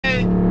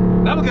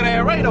I look at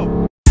that right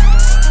though.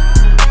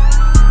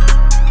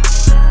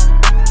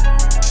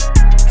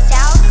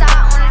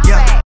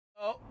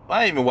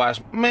 I ain't even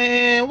watch,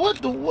 man, what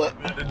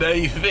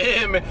today, you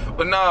feel me?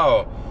 But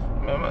no,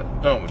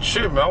 man, don't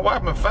trip, man, I'm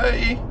wiping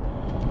fade.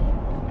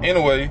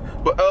 Anyway,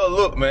 but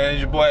look, man, it's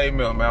your boy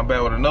Emil, man. I'm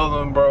back with another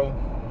one, bro.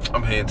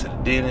 I'm heading to the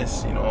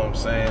dentist, you know what I'm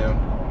saying?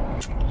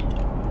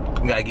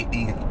 Gotta get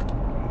these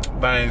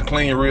things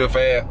clean real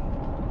fast.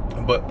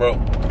 But, bro,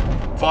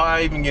 before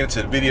I even get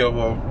into the video,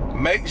 bro,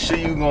 make sure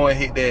you go and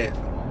hit that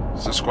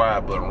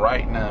subscribe button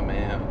right now,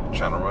 man. I'm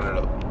trying to run it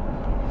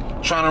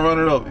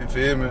up. You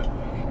feel me?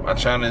 My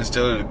channel is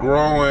still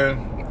growing.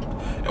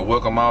 And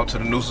welcome out to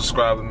the new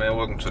subscribers, man.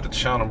 Welcome to the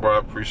channel, bro. I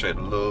appreciate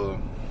the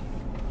love.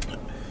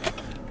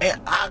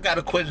 And I got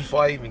a question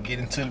before I even get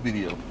into the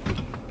video.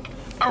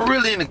 I'm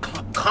really in a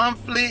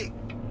conflict.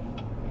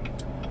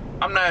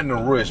 I'm not in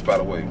a rush, by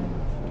the way.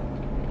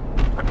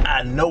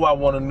 I know I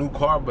want a new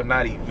car, but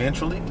not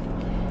eventually.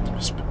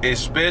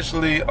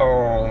 Especially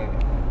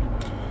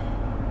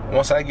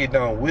once I get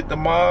done with the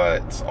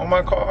mods on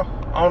my car.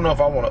 I don't know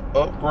if I want to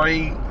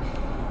upgrade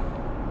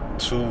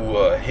to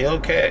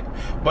Hellcat,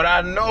 but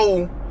I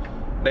know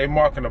they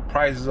marking the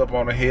prices up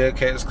on the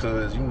Hellcats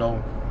because, you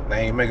know,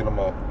 they ain't making them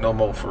no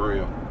more for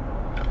real.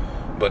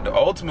 But the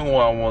ultimate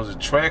one I want is a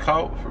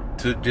Trackhawk,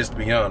 just to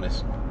be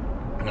honest.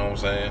 You know what I'm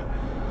saying?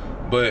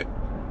 But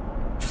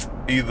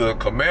either a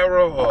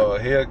Camaro or a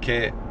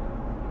Hellcat,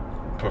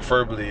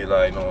 preferably,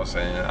 like, you know what I'm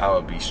saying, I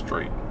would be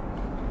straight.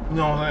 You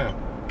know what I'm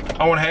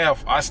saying?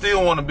 I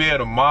still want to be able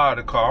to mod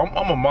the car.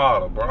 I'm a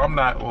modder, bro. I'm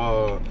not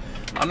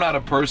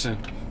a person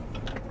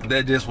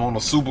that just want a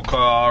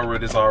supercar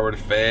that's already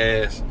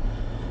fast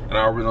and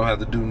I really don't have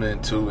to do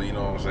nothing to it, you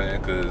know what I'm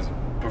saying? Because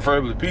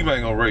preferably people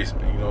ain't gonna race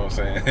me, you know what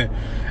I'm saying?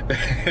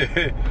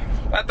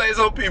 I think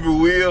some people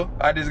will.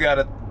 I just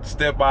gotta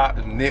step out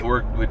and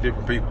network with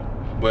different people.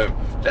 But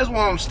that's what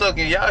I'm stuck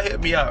in. Y'all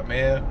help me out,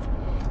 man.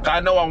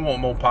 I know I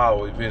want more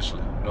power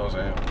eventually, you know what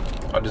I'm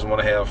saying? I just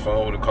want to have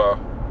fun with the car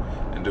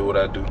and do what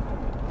I do.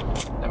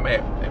 And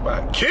man, they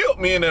about killed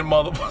me in that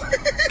motherfucker.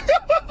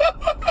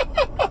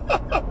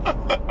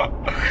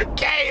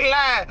 Can't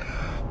lie.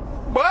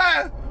 Boy,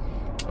 I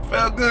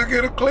felt good to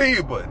get a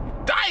clean, but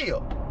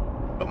damn,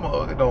 the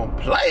motherfucker don't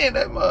play in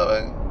that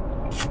motherfucker.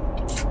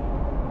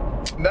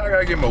 Now I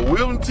gotta get my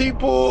wheel and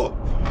T-pulled.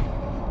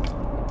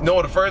 You know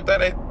what the first thing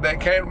that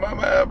came to my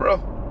mind, bro?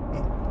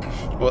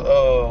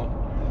 Well,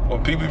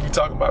 when people be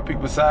talking about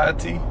people's side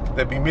teeth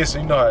that be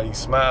missing, you know how you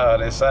smile,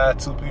 that side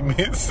tooth be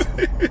missing.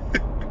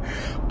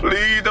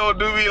 Please don't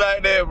do me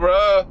like that,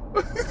 bro.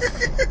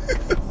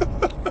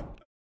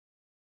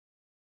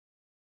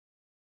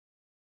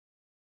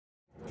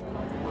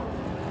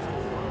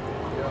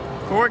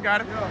 Corey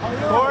got it.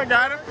 Corey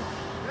got it.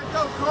 Let's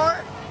go,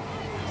 Corey.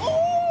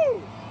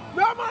 Ooh!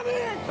 Not my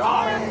man,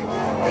 Corey!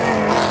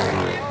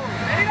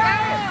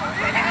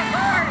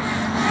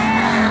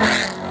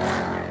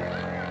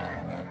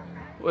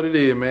 What it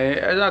is, man,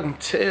 as y'all can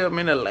tell,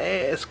 man, the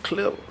last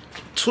clip,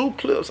 2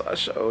 clips I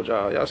showed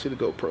y'all. Y'all see the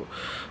GoPro.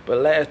 But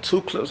the last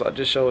 2 clips I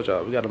just showed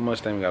y'all. We got a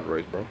Mustang, we got a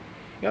race, bro.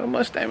 We got a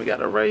Mustang, we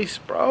got a race,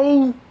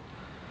 bro.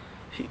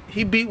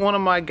 He beat one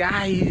of my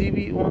guys. He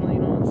beat one of, you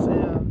know what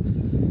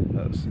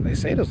I'm saying? They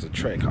say that's a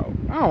Trackhawk.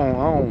 I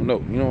don't know,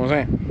 you know what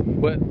I'm saying?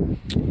 But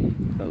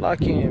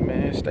lock in,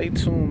 man. Stay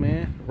tuned,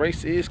 man. The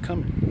race is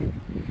coming.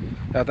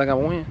 I think I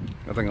win.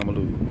 I think I'm gonna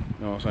lose. You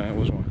know what I'm saying?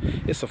 Which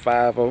one? It's a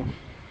 5-0.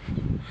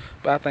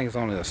 But I think it's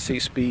only a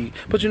 6-speed.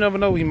 But you never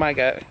know, he might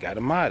got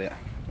a mod in.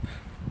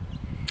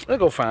 Let's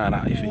go find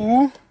out.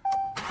 Ooh.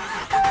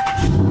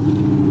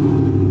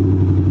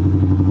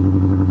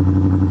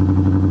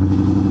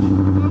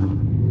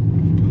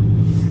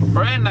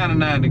 Bro, it's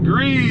 99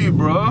 degrees,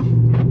 bro.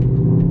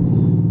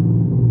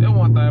 That's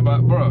one thing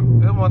about, bro.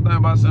 That's one thing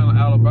about selling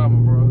Alabama,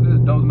 bro. This is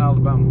Dothan,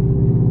 Alabama.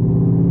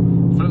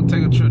 I'm finna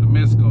take a trip to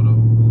Mexico, though.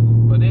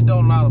 But it's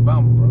Dothan,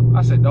 Alabama, bro.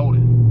 I said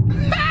Dothan.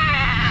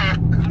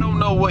 I don't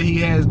know what he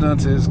has done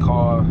to his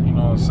car, you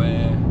know what I'm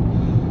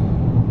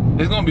saying?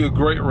 It's gonna be a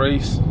great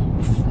race.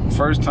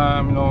 First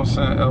time, you know what I'm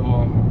saying,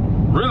 ever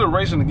really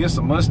racing against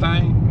a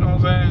Mustang, you know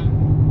what I'm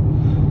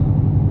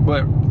saying?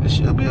 But it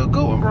should be a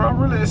good one, bro. I'm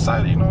really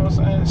excited, you know what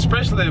I'm saying?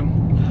 Especially,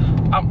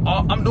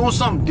 I'm doing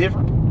something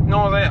different, you know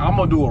what I'm saying? I'm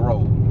gonna do a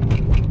roll. You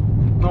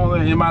know what I'm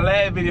saying? In my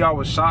last video, I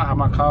was shocked how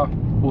my car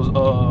was,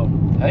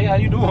 hey, how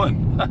you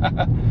doing?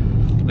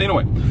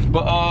 Anyway,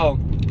 but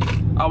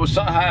I was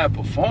shocked how it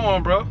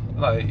performed, bro.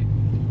 Like,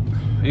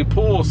 it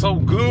pulled so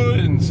good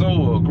and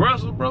so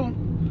aggressive, bro.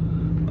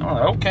 I'm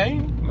like,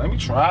 okay, let me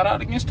try it out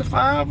against the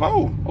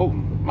 5-0. Oh,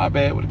 my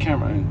bad with the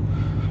camera in.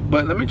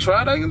 But let me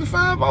try it out against the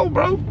 5-0,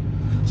 bro.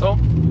 So,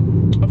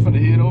 I'm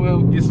finna head over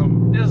here,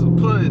 just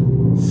put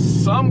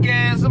some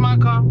gas in my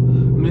car. I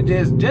mean,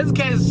 just in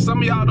case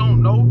some of y'all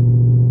don't know,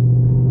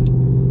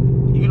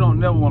 you don't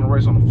never want to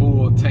race on a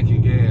full tank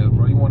of gas,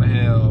 bro. You want to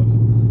have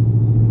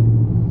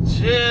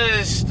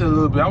just a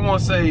little bit. I want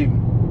to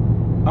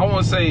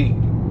say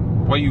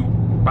where you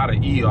by the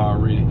E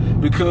already.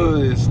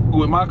 Because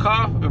with my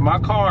car, if my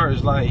car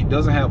is like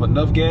doesn't have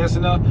enough gas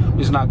in there,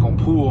 it's not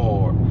gonna pull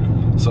hard.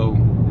 So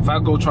if I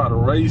go try to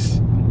race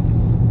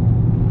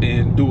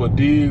and do a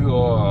dig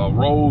or a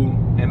roll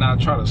and I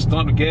try to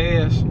stunt the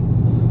gas,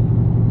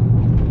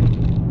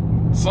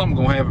 something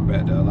gonna happen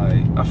back there.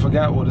 Like, I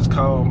forgot what it's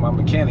called. My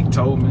mechanic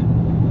told me.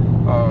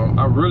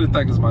 I really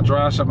think it's my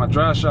drive shaft. My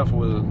drive shaft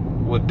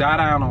would die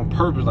down on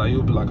purpose. Like, it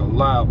would be like a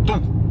loud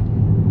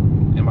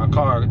boom, and my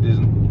car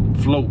doesn't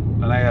float.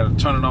 And I gotta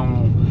turn it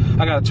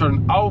on. I gotta turn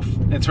it off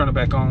and turn it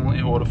back on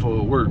in order for it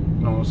to work.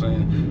 You know what I'm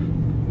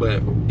saying?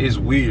 But it's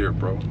weird,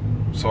 bro.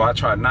 So I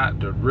try not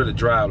to really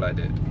drive like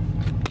that.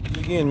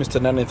 Again, Mr.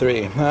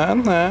 93.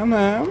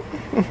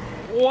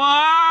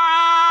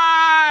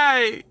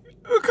 Why?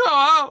 Come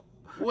on.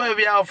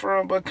 Wherever y'all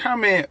from, but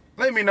comment.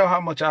 Let me know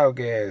how much our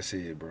gas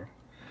is, bro.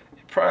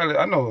 Probably,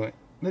 I know,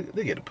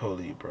 they get the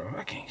police, bro.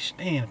 I can't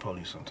stand the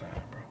police sometimes,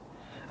 bro.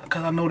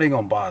 Because I know they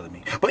gonna bother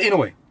me. But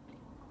anyway,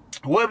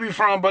 wherever you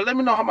from, bro, let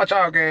me know how much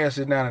our gas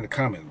is down in the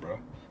comments, bro.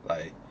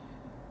 Like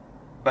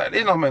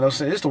it don't make no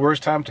sense. It's the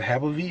worst time to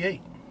have a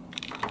V8.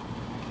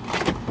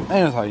 And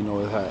that's how you know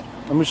it's hot.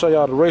 Let me show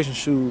y'all the racing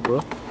shoes, bro.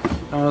 You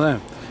know what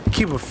I'm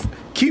saying?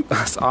 Keep,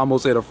 I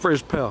almost said a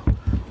fresh pair.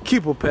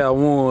 Keep a pair of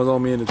ones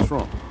on me in the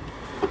trunk.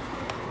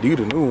 These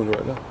the new ones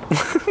right there.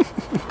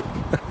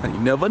 You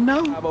never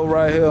know. How about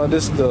right here?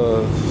 This is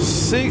the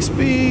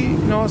 6-speed. You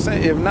know what I'm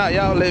saying? If not,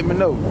 y'all let me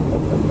know.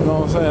 You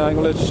know what I'm saying? I ain't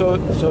gonna let you show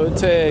the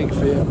tag, you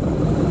feel me?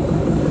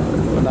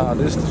 But nah,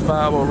 this is the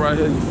 5-0 right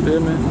here, you feel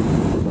me?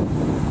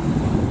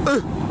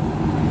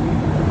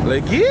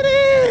 Let's get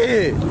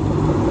it!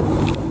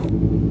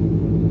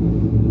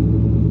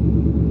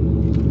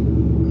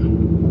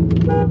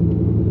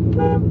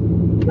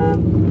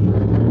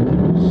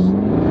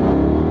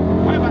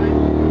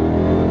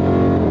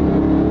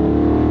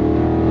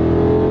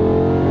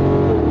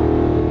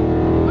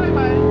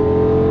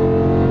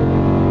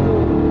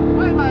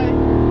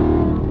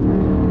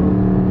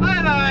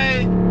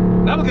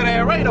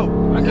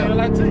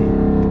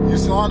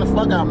 The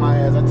fuck out my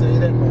ass, I tell you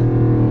that,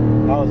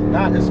 man. I was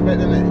not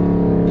expecting that.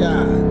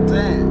 God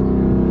damn.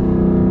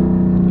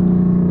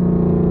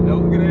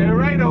 Don't get that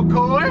right though,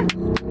 Coy.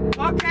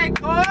 Okay,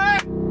 Coy.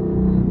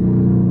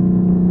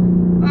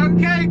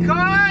 Okay,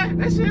 Coy.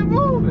 That shit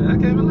moving. I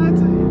can't even lie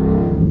to you.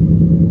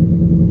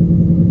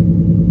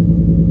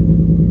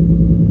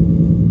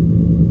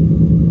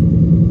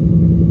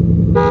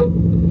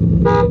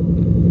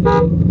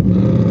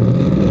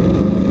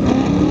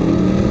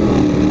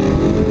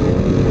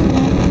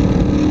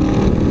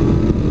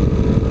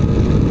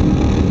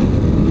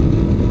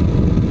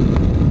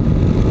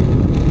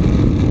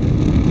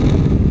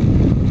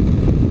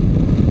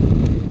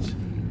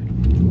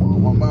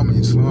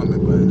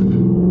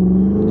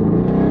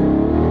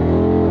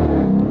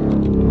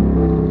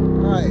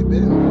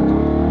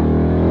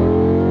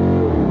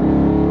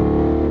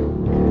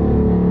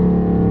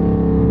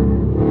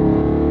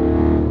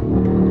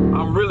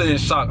 In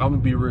shock, I'm gonna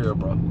be real,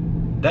 bro.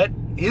 That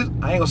is,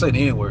 I ain't gonna say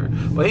the N word,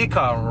 but he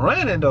caught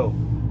running though.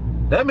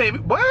 That made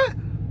me, what?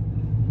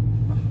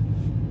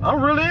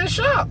 I'm really in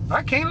shock.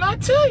 I can't lie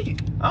to you.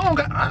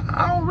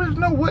 I don't really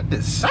know what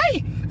to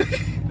say.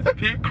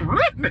 He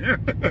running.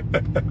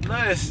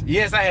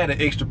 Yes, I had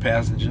an extra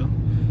passenger,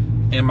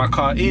 and my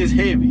car is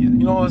heavier. You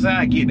know what I'm saying?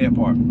 I get that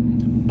part,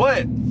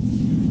 but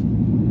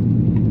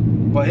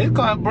his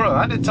car, bro,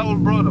 I just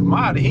told bro to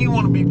mod it. He didn't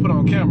want to be put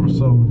on camera,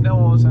 so you know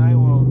what I'm saying? I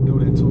didn't want to do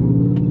that to him.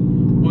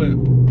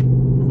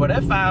 But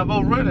that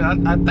 5.0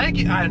 running, I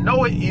think I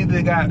know it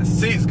either got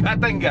 6. I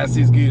think it got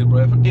 6 gears,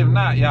 bro. If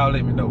not, y'all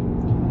let me know.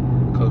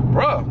 Cause,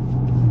 bro,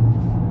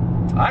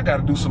 I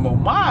gotta do some more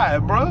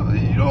mod, bro.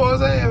 You know what I'm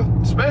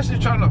saying? Especially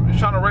trying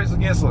to race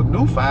against a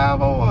new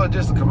 5.0 or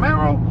just a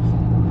Camaro.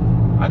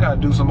 I gotta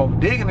do some more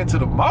digging into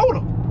the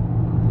motor.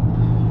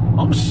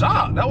 I'm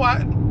shocked. That's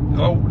why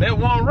that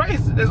one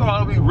race, that's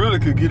all we really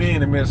could get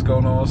in Mexico.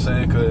 You know what I'm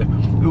saying? Cause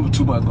it was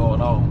too much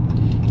going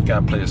on.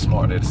 Gotta play it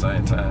smart at the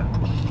same time.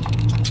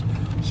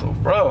 So,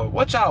 bro,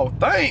 what y'all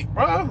think,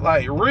 bro?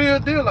 Like, real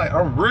deal. Like,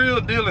 I'm real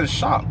deal in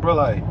shock, bro.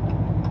 Like,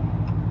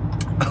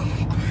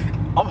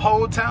 I'm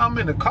whole time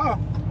in the car.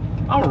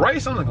 I'm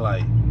racing,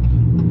 like,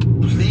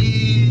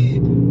 please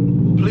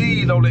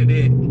don't let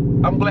that.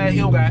 I'm glad he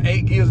don't got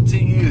 8 gears and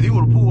 10 years. He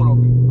would have pulled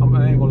on me.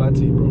 I ain't gonna lie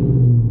to you, bro.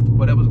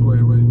 But that was a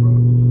great race, bro.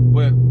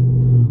 But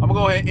I'm gonna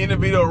go ahead and end the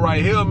video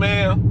right here,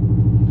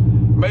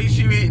 man. Make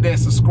sure you hit that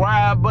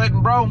subscribe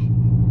button, bro.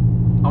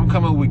 I'm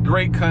coming with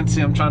great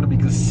content. I'm trying to be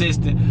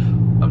consistent.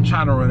 I'm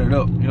trying to run it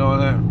up, you know what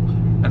I'm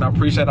saying? And I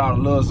appreciate all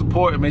the love and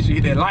support. And make sure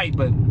you hit that like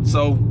button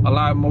so a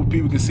lot more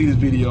people can see this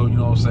video, you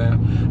know what I'm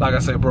saying? Like I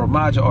said, bro,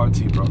 mind your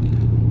RT, bro.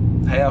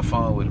 Have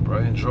fun with it, bro.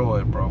 Enjoy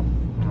it, bro. You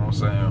know what I'm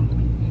saying?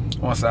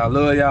 I want to say I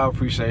love y'all.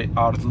 Appreciate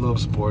all the love and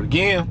support.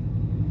 Again,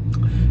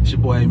 it's your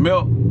boy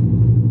Milk.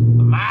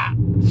 I'm out.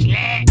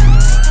 Slack.